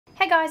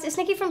guys, it's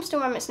Nikki from Still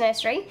Moments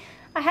Nursery.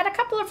 I had a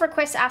couple of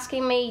requests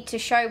asking me to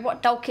show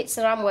what doll kits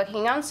that I'm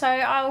working on, so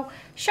I'll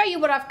show you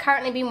what I've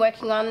currently been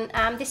working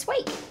on this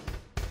week.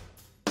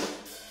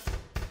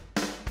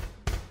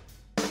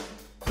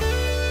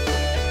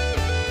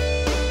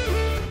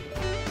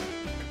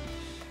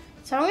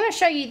 So I'm going to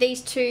show you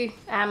these two,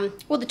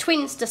 well, the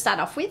twins to start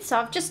off with. So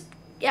I've just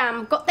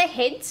got their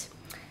heads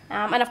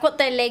and I've got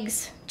their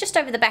legs just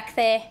over the back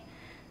there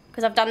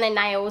because I've done their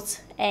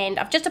nails, and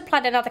I've just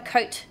applied another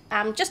coat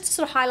just to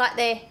sort of highlight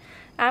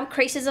their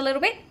creases a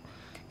little bit.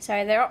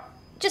 So they're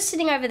just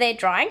sitting over there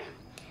drying,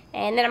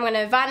 and then I'm going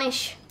to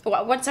varnish.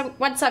 Well,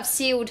 once I've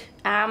sealed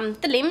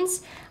the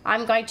limbs,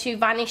 I'm going to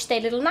varnish their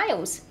little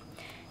nails.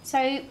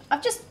 So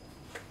I've just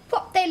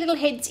popped their little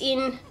heads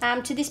in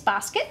to this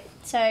basket.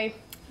 So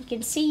you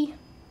can see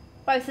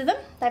both of them.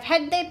 They've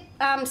had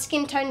their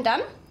skin tone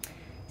done.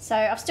 So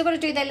I've still got to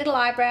do their little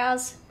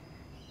eyebrows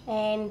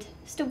and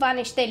still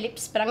varnish their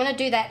lips, but I'm going to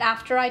do that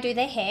after I do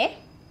their hair.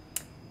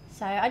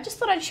 So I just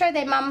thought I'd show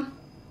their mum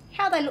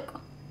how they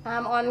look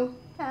on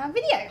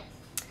video.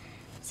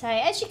 So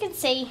as you can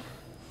see,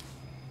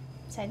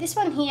 so this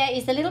one here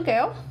is the little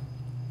girl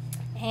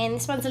and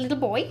this one's a little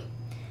boy.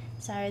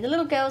 So the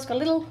little girl's got a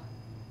little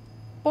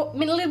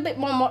bit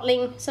more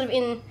mottling sort of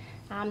in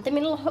the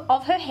middle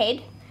of her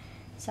head.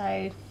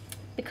 So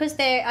because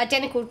they're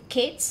identical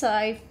kits,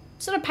 I've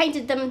sort of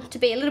painted them to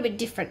be a little bit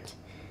different.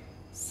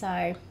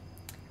 So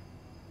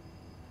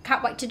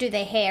can't wait to do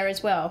their hair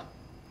as well.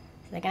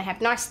 So they're going to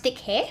have nice thick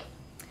hair.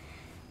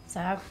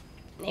 So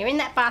they're in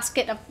that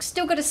basket. I've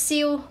still got to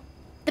seal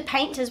the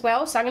paint as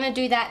well, so I'm going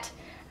to do that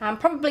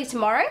probably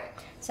tomorrow.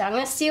 So I'm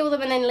going to seal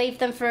them and then leave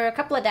them for a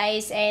couple of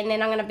days, and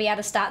then I'm going to be able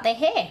to start their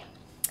hair.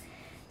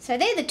 So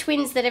they're the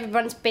twins that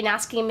everyone's been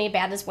asking me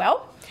about as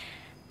well.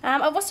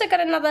 I've also got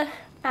another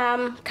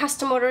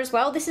custom order as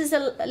well. This is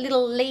a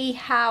little Lee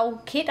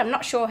Howe kit. I'm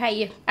not sure how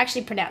you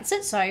actually pronounce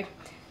it, so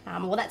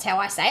well, that's how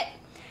I say it.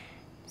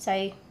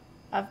 So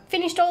I've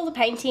finished all the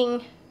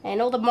painting and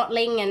all the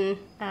mottling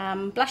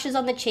and blushes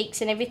on the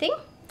cheeks and everything.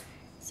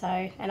 So,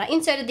 and I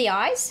inserted the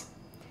eyes,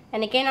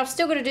 and again I've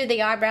still got to do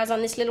the eyebrows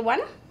on this little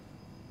one,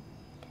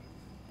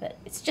 but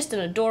it's just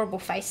an adorable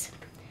face.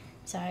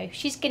 So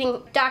she's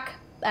getting dark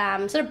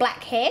sort of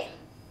black hair,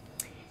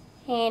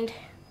 and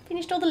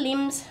finished all the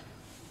limbs.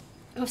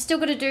 I've still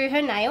got to do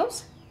her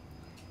nails,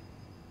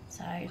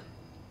 so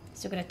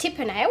still got to tip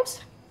her nails.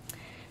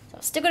 So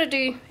I've still got to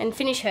do and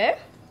finish her.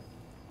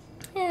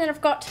 And then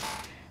I've got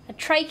a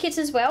tray kit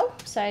as well.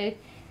 So,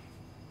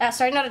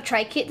 sorry, not a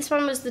tray kit. This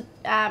one was the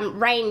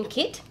rain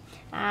kit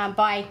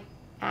by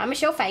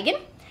Michelle Fagan.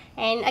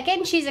 And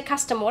again, she's a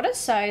custom order,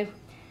 so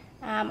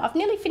I've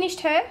nearly finished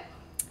her.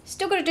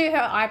 Still got to do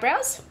her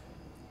eyebrows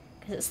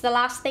because it's the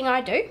last thing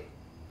I do.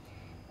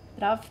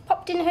 But I've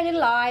popped in her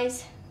little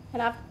eyes,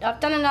 and I've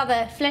done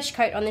another flesh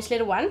coat on this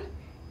little one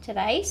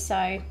today.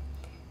 So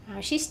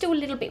she's still a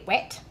little bit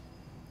wet,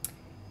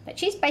 but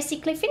she's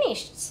basically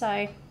finished.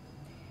 So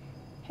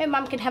her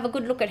mum can have a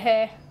good look at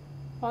her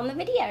on the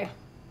video.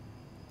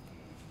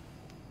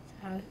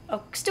 So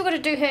I've still got to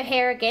do her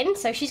hair again,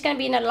 so she's going to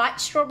be in a light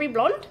strawberry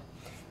blonde.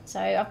 So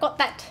I've got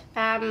that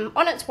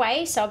on its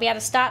way, so I'll be able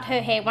to start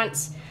her hair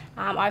once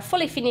I've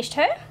fully finished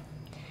her.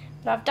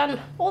 But I've done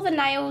all the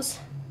nails.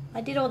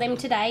 I did all them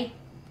today.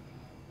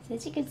 So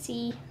as you can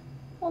see,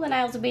 all the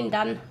nails have been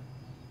done.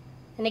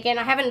 And again,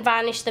 I haven't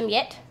varnished them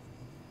yet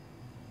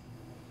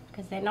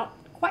because they're not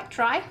quite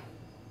dry.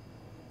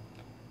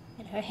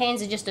 And her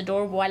hands are just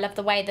adorable. I love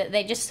the way that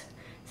they're just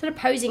sort of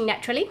posing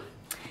naturally.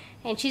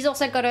 And she's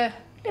also got a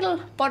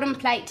little bottom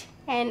plate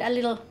and a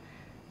little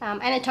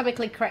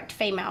anatomically correct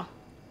female.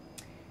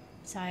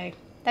 So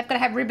they've got to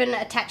have ribbon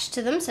attached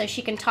to them so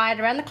she can tie it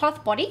around the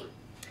cloth body.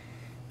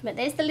 But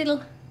there's the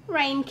little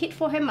rain kit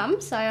for her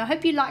mum. So I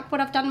hope you like what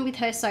I've done with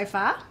her so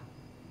far.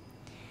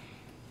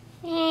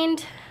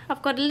 And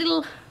I've got a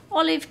little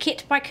olive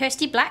kit by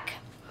Kirsty Black.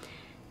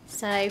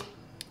 So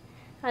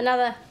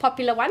another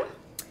popular one.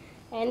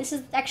 And this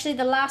is actually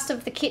the last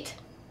of the kit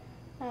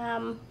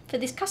for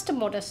this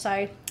custom order.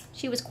 So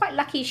she was quite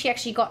lucky she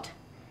actually got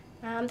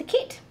the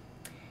kit.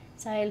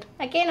 So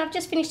again, I've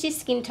just finished his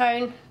skin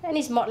tone and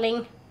his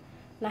mottling.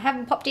 And I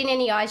haven't popped in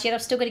any eyes yet.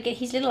 I've still got to get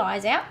his little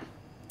eyes out.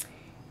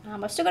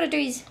 I've still got to do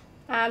his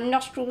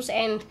nostrils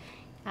and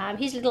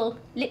his little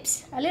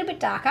lips a little bit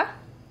darker.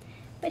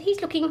 But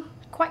he's looking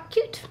quite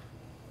cute.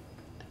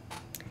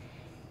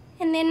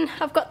 And then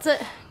I've got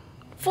the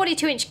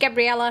 42-inch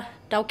Gabriella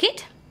doll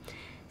kit.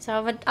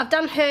 So I've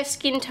done her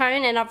skin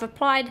tone, and I've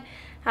applied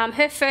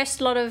her first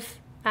lot of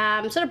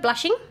sort of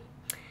blushing.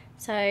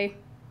 So I've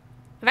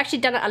actually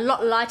done it a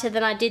lot lighter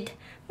than I did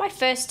my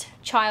first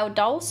child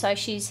doll. So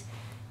she's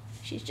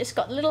just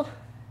got little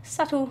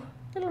subtle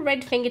little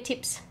red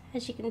fingertips,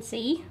 as you can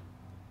see.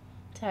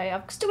 So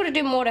I've still got to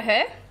do more to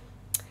her.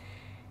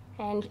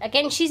 And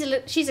again, she's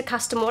a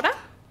custom order.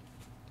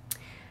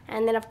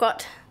 And then I've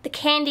got the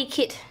candy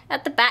kit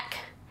at the back,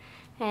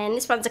 and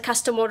this one's a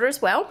custom order as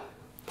well.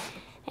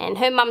 And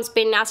her mum's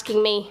been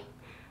asking me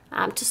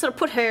to sort of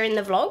put her in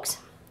the vlogs.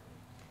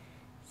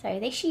 So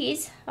there she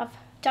is. I've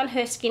done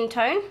her skin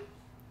tone.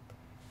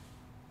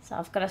 So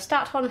I've got to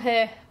start on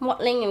her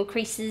mottling and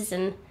creases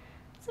and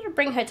sort of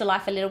bring her to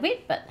life a little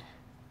bit, but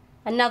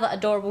another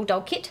adorable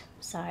doll kit.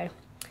 So,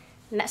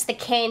 and that's the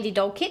Candy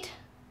doll kit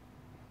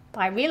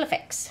by Real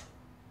Effects.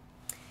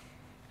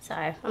 So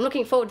I'm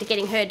looking forward to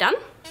getting her done.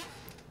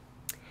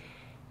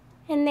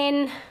 And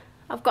then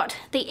I've got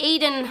the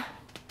Eden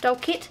doll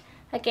kit,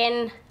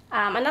 again,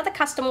 another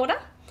custom order.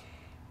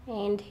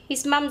 And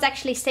his mum's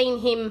actually seen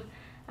him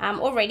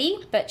already,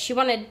 but she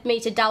wanted me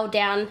to dull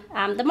down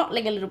the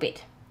mottling a little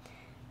bit.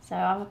 So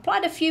I've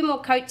applied a few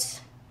more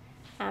coats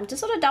to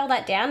sort of dull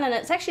that down, and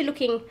it's actually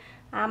looking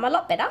a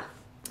lot better.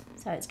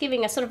 So it's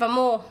giving a sort of a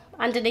more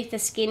underneath the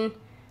skin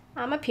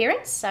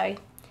appearance. So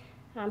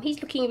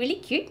he's looking really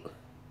cute.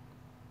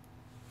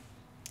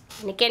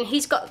 And again,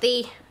 he's got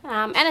the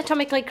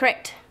anatomically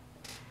correct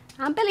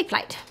belly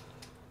plate.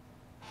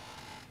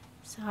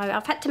 So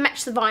I've had to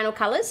match the vinyl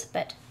colours,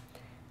 but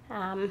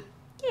yeah,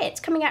 it's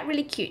coming out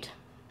really cute.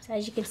 So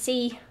as you can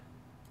see,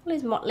 all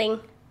his mottling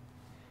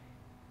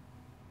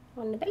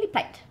on the belly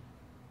plate.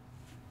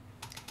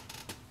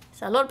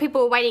 So a lot of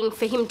people are waiting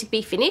for him to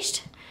be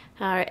finished,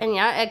 and you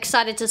know,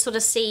 excited to sort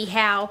of see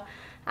how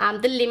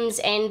the limbs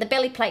and the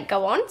belly plate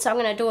go on. So I'm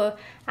going to do a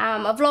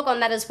vlog on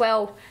that as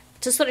well,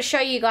 to sort of show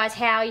you guys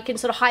how you can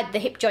sort of hide the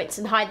hip joints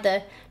and hide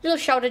the little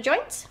shoulder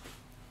joints.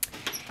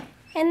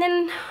 And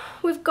then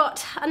we've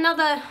got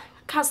another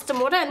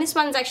custom order, and this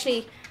one's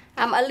actually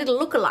a little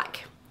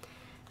look-alike.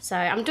 So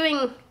I'm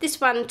doing this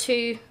one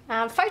to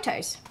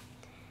photos.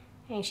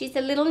 And she's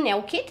a little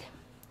Nele kit.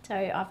 So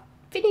I've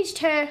finished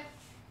her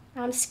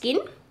skin,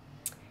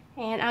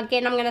 and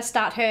again I'm going to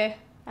start her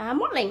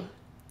mottling.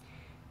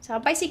 So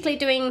I'm basically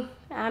doing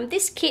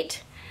this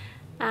kit,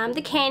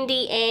 the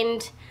Candy,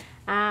 and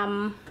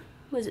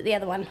was it the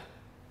other one?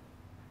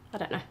 I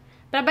don't know.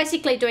 But I'm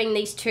basically doing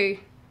these two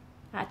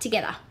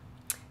together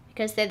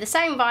because they're the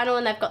same vinyl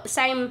and they've got the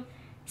same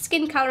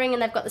skin colouring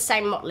and they've got the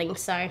same mottling.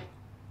 So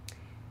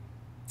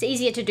it's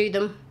easier to do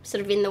them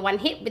sort of in the one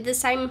hit with the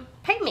same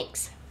paint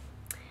mix.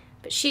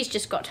 But she's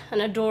just got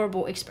an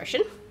adorable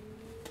expression.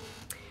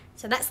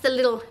 So that's the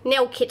little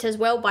Nele kit as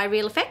well by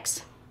Real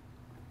Effects.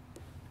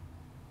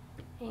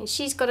 And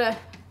she's got a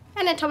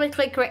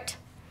anatomically correct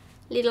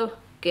little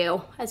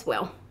girl as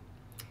well.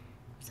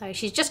 So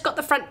she's just got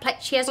the front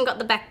plate, she hasn't got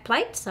the back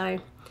plate, so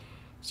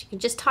she can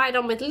just tie it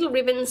on with little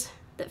ribbons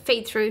that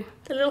feed through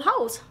the little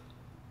holes.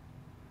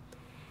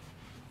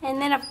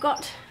 And then I've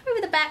got,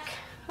 over the back,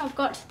 I've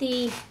got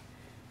the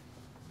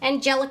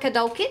Angelica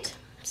doll kit.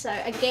 So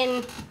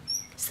again,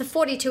 it's the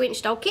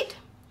 42-inch doll kit.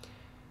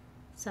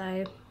 So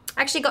I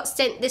actually got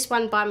sent this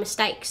one by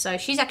mistake, so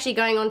she's actually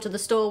going on to the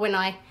store when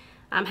I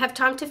have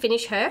time to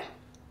finish her.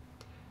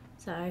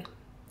 So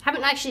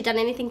haven't actually done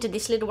anything to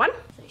this little one.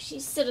 So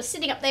she's sort of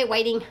sitting up there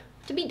waiting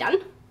to be done.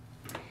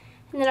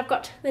 And then I've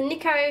got the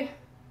Nico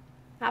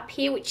up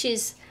here, which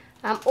is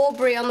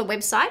Aubrey on the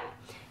website.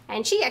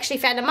 And she actually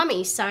found a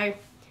mummy, so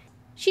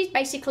she's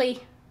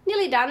basically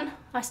nearly done.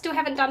 I still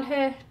haven't done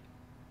her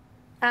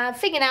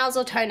fingernails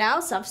or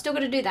toenails, so I've still got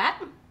to do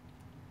that.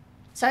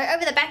 So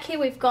over the back here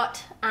we've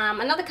got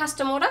another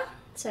custom order.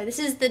 So this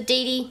is the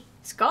Dee Dee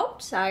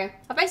sculpt. So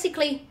I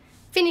basically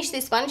finished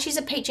this one. She's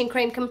a peach and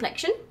cream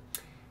complexion.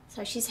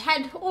 So she's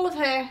had all of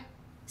her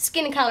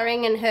skin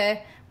colouring and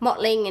her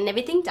mottling and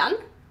everything done.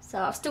 So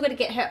I've still got to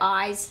get her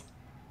eyes,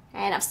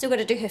 and I've still got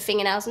to do her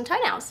fingernails and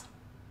toenails.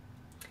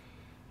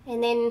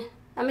 And then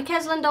a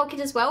McCaslin doll kit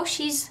as well.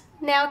 She's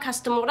now a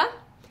custom order.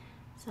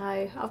 So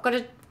I've got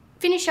to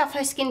finish off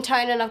her skin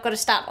tone and I've got to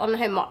start on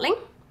her mottling.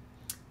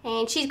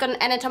 And she's got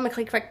an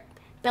anatomically correct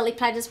belly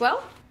plate as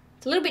well.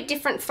 It's a little bit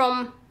different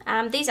from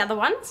these other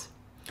ones,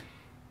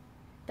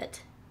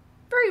 but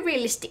very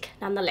realistic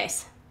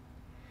nonetheless.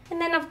 And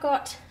then I've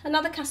got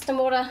another custom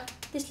order.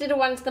 This little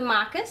one's the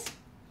Marcus.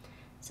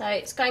 So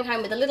it's going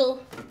home with a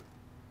little,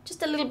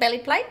 just a little belly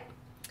plate.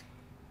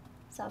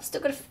 So I've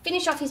still got to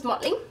finish off his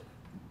mottling.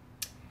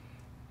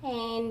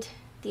 And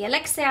the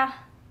Alexia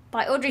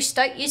by Audrey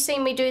Stoke, you've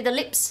seen me do the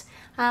lips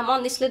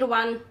on this little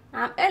one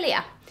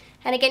earlier.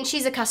 And again,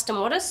 she's a custom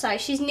order, so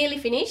she's nearly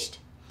finished.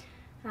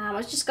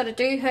 I've just got to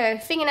do her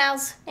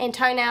fingernails and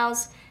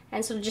toenails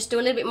and sort of just do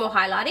a little bit more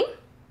highlighting.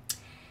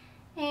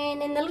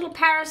 And then the little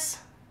Paris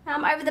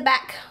over the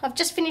back, I've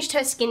just finished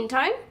her skin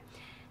tone.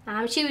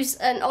 She was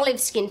an olive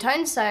skin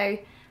tone, so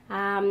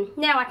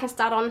now I can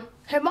start on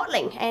her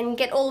mottling and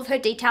get all of her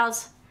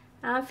details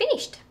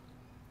finished.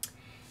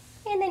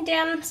 And then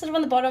down sort of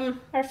on the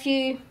bottom are a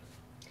few.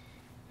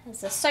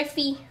 There's a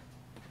Sofie,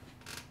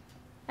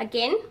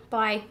 again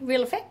by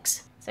Real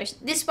Effects. So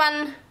this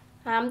one,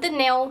 the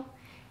Nele,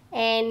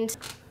 and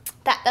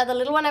that other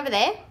little one over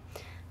there.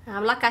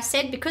 Like I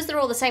said, because they're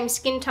all the same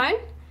skin tone,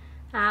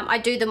 I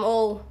do them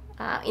all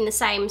in the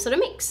same sort of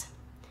mix.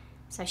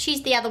 So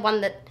she's the other one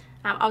that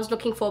I was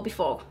looking for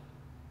before.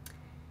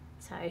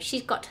 So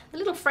she's got the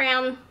little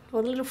frown,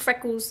 or the little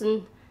freckles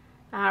and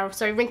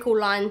wrinkle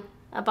line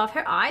above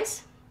her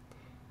eyes.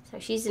 So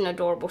she's an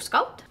adorable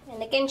sculpt.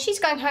 And again, she's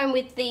going home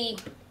with the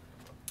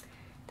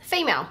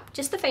female,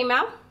 just the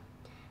female.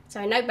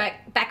 So no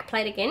back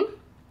plate again.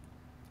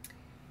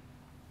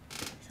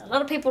 So a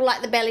lot of people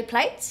like the belly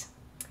plates.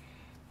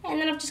 And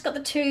then I've just got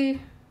the 2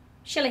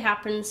 Shelly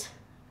Harpins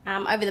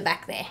over the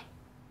back there.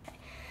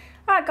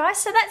 Alright guys,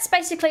 so that's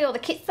basically all the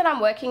kits that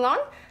I'm working on.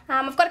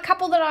 I've got a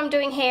couple that I'm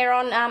doing hair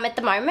on at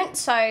the moment,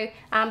 so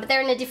but they're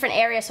in a different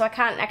area, so I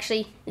can't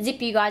actually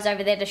zip you guys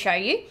over there to show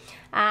you.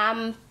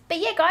 But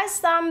yeah guys,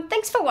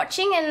 thanks for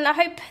watching, and I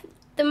hope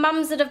the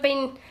mums that have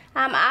been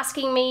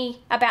asking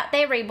me about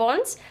their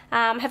reborns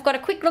have got a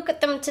quick look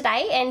at them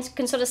today and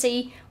can sort of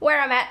see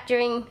where I'm at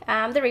during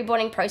the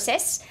reborning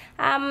process.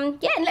 Yeah,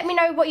 and let me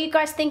know what you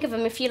guys think of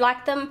them. If you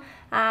like them,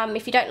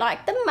 if you don't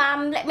like them,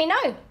 let me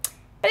know.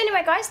 But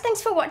anyway guys,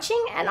 thanks for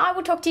watching, and I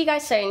will talk to you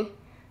guys soon.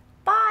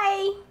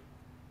 Bye!